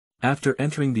After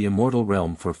entering the immortal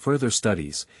realm for further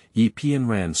studies,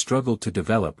 Xiafeng struggled to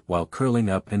develop while curling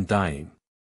up and dying.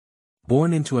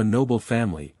 Born into a noble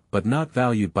family, but not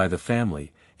valued by the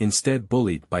family, instead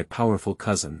bullied by powerful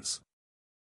cousins.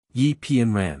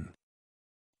 Xiafeng.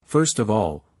 First of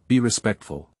all, be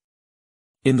respectful.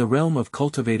 In the realm of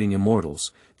cultivating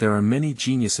immortals, there are many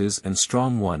geniuses and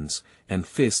strong ones, and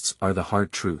fists are the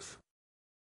hard truth.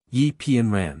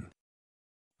 Xiafeng.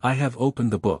 I have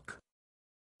opened the book.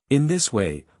 In this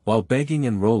way, while begging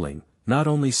and rolling, not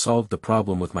only solved the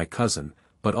problem with my cousin,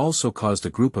 but also caused a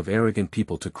group of arrogant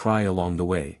people to cry along the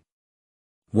way.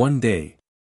 One day,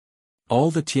 all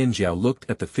the Tianjiao looked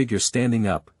at the figure standing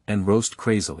up, and roast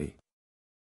crazily.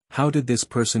 How did this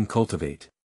person cultivate?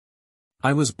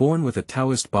 I was born with a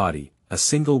Taoist body, a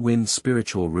single-wind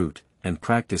spiritual root, and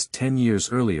practiced 10 years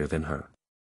earlier than her.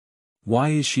 Why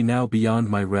is she now beyond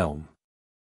my realm?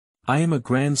 I am a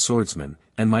grand swordsman,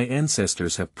 and my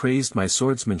ancestors have praised my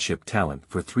swordsmanship talent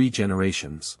for 3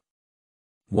 generations.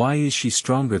 Why is she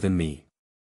stronger than me?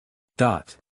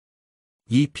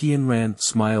 Xiafeng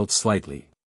smiled slightly.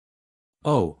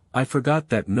 Oh, I forgot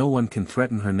that no one can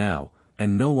threaten her now,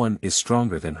 and no one is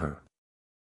stronger than her.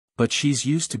 But she's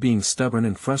used to being stubborn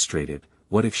and frustrated,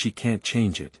 what if she can't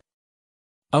change it?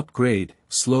 Upgrade,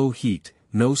 slow heat,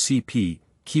 no CP,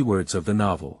 keywords of the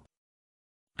novel.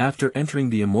 After entering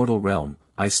the immortal realm,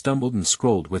 I stumbled and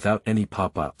scrolled without any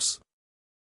pop-ups.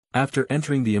 After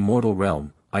entering the immortal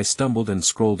realm, I stumbled and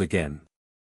scrolled again.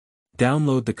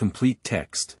 Download the complete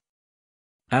text.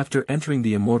 After entering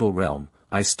the immortal realm,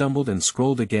 I stumbled and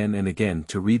scrolled again and again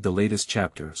to read the latest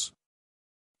chapters.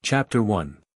 Chapter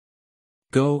 1.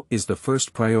 Go is the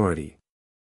first priority.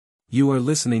 You are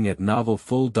listening at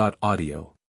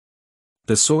novelfull.audio.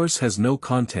 The source has no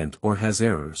content or has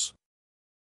errors.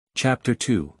 Chapter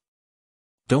 2.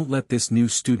 Don't let this new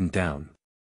student down.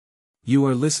 You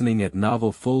are listening at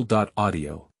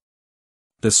novelfull.audio.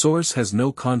 The source has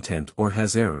no content or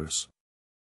has errors.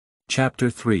 Chapter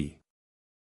 3.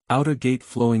 Outer gate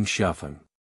flowing Xiafeng.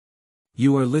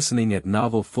 You are listening at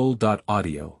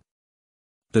novelfull.audio.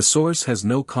 The source has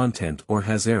no content or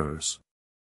has errors.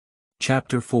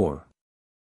 Chapter 4.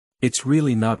 It's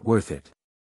really not worth it.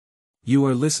 You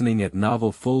are listening at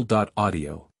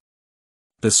novelfull.audio.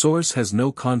 The source has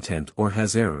no content or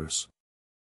has errors.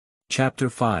 Chapter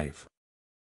 5.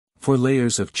 For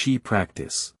layers of Qi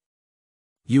practice.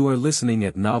 You are listening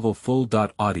at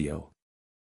novelfull.audio.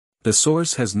 The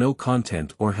source has no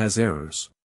content or has errors.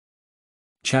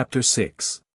 Chapter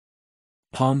 6.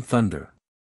 Palm Thunder.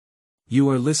 You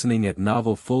are listening at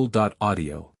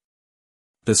novelfull.audio.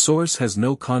 The source has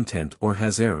no content or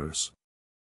has errors.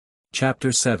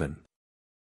 Chapter 7.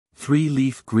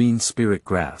 3-leaf green spirit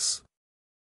grass.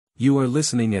 You are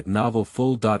listening at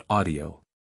novelfull.audio.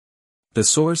 The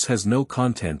source has no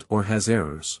content or has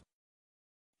errors.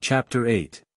 Chapter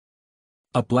 8.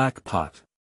 A black pot.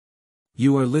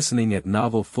 You are listening at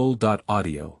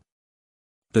novelfull.audio.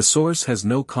 The source has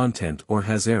no content or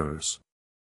has errors.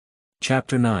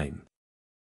 Chapter 9.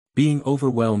 Being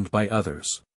overwhelmed by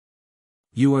others.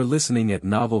 You are listening at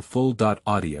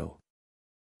novelfull.audio.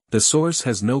 The source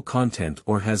has no content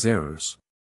or has errors.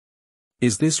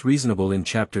 Is this reasonable in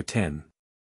Chapter 10?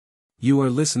 You are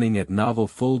listening at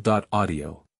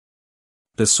novelfull.audio.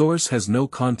 The source has no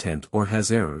content or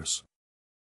has errors.